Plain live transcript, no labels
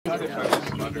Okay,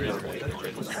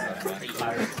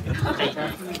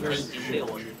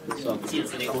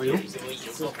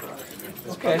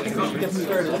 I think we should get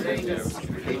started.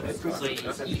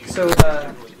 So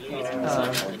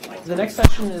the next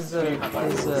section is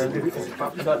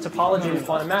about topology of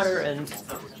quantum matter, and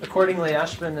accordingly,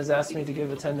 Ashvin has asked me to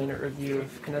give a 10-minute review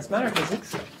of condensed matter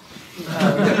physics. In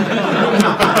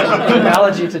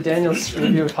analogy to Daniel's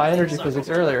review of high-energy physics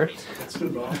earlier.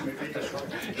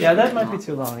 Yeah, that might be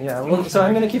too long. Yeah, well, so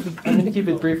I'm going to keep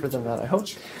it briefer than that, I hope.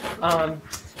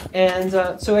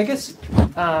 So I guess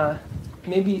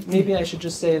maybe I should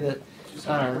just say that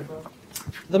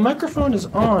the microphone is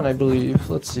on, I believe.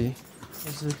 Let's see.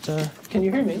 Is it? Can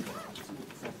you hear me?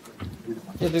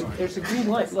 Yeah, there's a green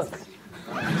light. Look.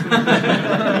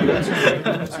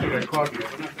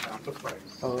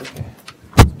 Oh, okay.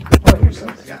 Oh, here's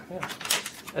something. Yeah.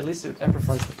 At least it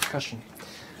amplifies the percussion.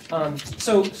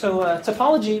 So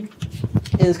topology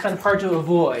is kind of hard to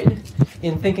avoid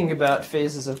in thinking about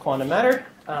phases of quantum matter.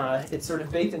 It's sort of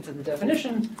baked into the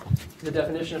definition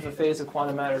of a phase of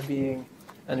quantum matter being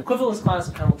an equivalence class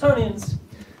of Hamiltonians,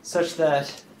 such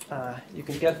that you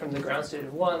can get from the ground state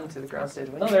of one to the ground state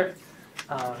of another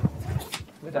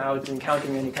without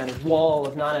encountering any kind of wall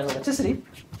of non-analyticity.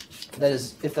 That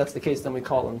is, if that's the case, then we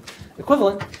call them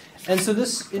equivalent. And so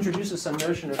this introduces some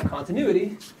notion of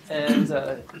continuity, and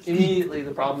immediately the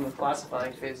problem of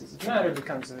classifying phases of matter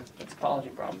becomes a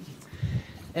topology problem.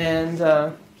 And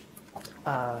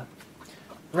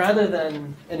rather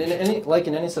than, and in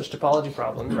any such topology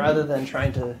problem, rather than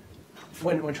trying to,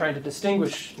 when trying to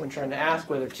distinguish, when trying to ask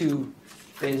whether two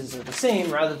phases are the same,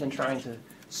 rather than trying to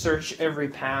search every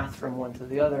path from one to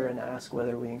the other and ask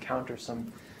whether we encounter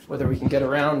whether we can get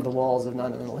around the walls of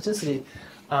non-analyticity,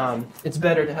 it's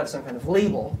better to have some kind of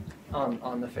label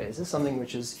on the phases, something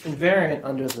which is invariant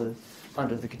under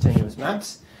the continuous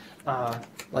maps,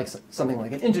 like something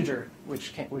like an integer,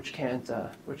 which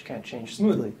can't change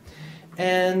smoothly.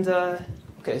 And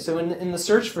okay, so in the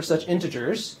search for such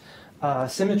integers,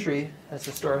 symmetry has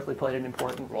historically played an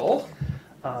important role.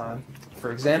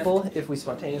 For example, if we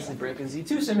spontaneously break a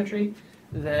Z2 symmetry,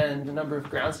 then the number of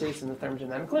ground states in the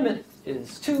thermodynamic limit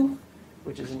is 2,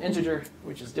 which is an integer,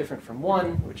 which is different from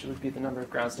 1, which would be the number of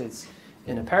ground states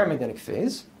in a paramagnetic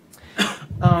phase.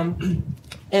 I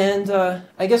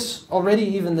guess already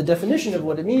even the definition of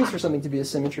what it means for something to be a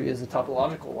symmetry is a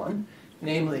topological one,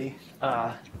 namely,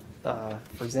 for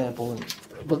example,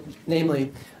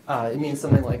 it means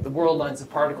something like the world lines of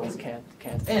particles can't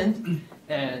end,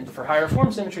 and for higher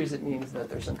form symmetries, it means that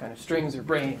there's some kind of strings or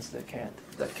branes that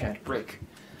can't break.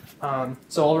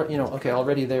 So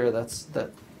already there, that's a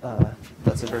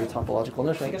very topological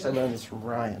notion. I guess I learned this from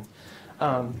Ryan.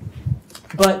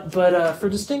 But for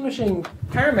distinguishing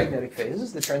paramagnetic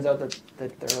phases, it turns out that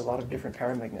there are a lot of different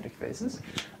paramagnetic phases.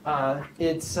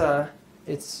 It's a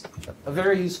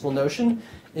very useful notion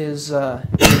is the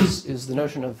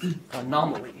notion of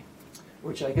anomaly,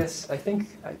 which I think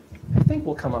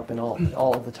will come up in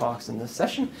all of the talks in this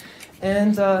session.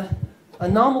 And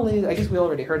anomaly, I guess we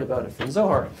already heard about it from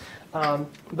Zohar,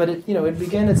 but it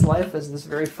began its life as this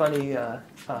very funny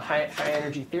high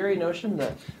energy theory notion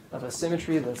of a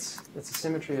symmetry that's a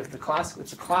symmetry of the classical.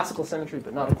 It's a classical symmetry,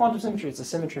 but not a quantum symmetry. It's a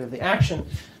symmetry of the action,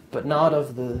 but not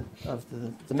of the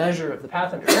measure of the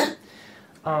path interval.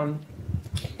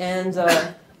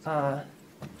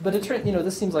 But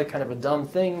this seems like kind of a dumb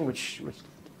thing,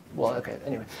 well, okay,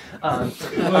 anyway. But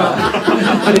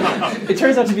it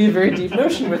turns out to be a very deep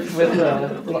notion with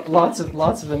lots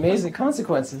of amazing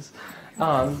consequences.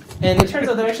 And it turns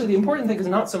out that actually the important thing is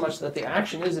not so much that the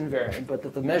action is invariant, but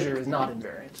that the measure is not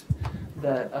invariant.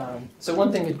 So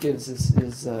one thing it gives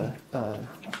is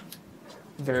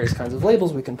various kinds of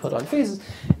labels we can put on phases.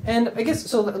 And I guess,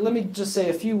 so let me just say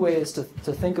a few ways to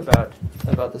think about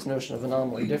this notion of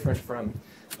anomaly different from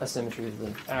a symmetry of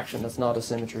the action that's not a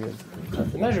symmetry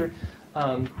of the measure.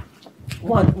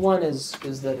 One is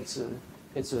that it's a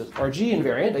RG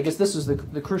invariant. I guess this is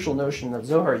the crucial notion that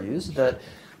Zohar used, that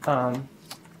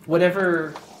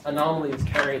whatever anomaly is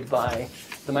carried by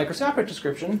the microscopic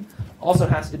description also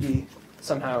has to be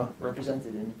somehow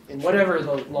represented in whatever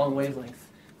the long wavelength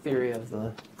theory of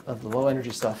the low energy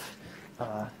stuff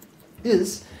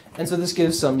is. And so this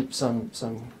gives some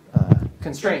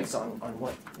constraints on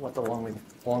what the long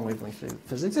wavelength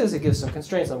physics is. It gives some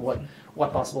constraints on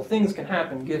what possible things can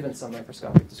happen given some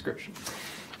microscopic description.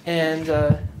 And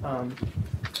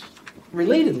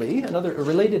relatedly, a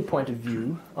related point of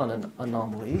view on an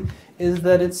anomaly is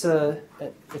that it's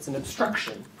an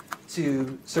obstruction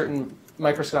to certain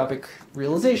microscopic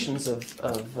realizations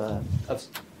of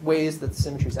ways that the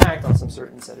symmetries act on some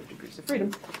certain set of degrees of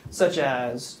freedom, such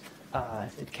as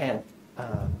it can't.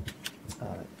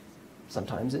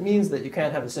 Sometimes it means that you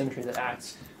can't have a symmetry that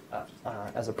acts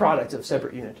as a product of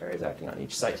separate unitaries acting on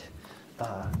each site,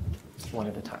 one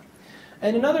at a time.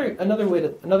 And another way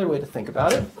to think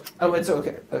about it. Oh, and so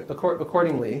okay.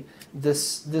 Accordingly,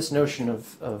 this notion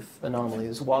of anomaly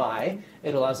is why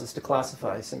it allows us to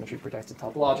classify symmetry-protected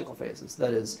topological phases.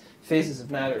 That is, phases of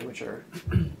matter which are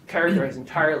characterized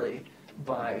entirely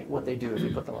by what they do if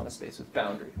you put them on a space with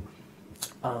boundary.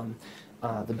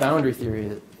 The boundary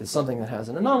theory is something that has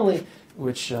an anomaly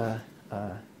which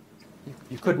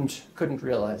you couldn't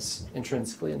realize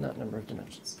intrinsically in that number of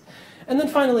dimensions. And then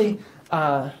finally,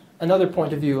 another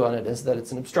point of view on it is that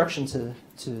it's an obstruction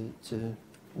to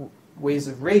ways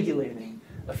of regulating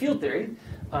a field theory,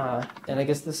 and I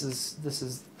guess this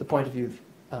is the point of view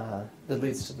that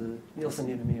leads to the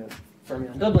Nielsen-Unimi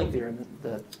fermion doubling theorem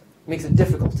that makes it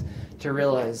difficult to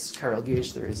realize chiral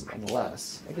gauge theories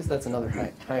nonetheless. I guess that's another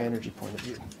high energy point of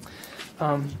view.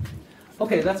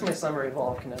 Okay, that's my summary of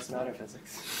all of condensed matter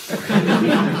physics.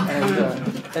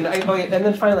 And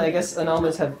then finally, I guess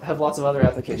anomalies have lots of other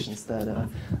applications that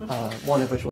one of which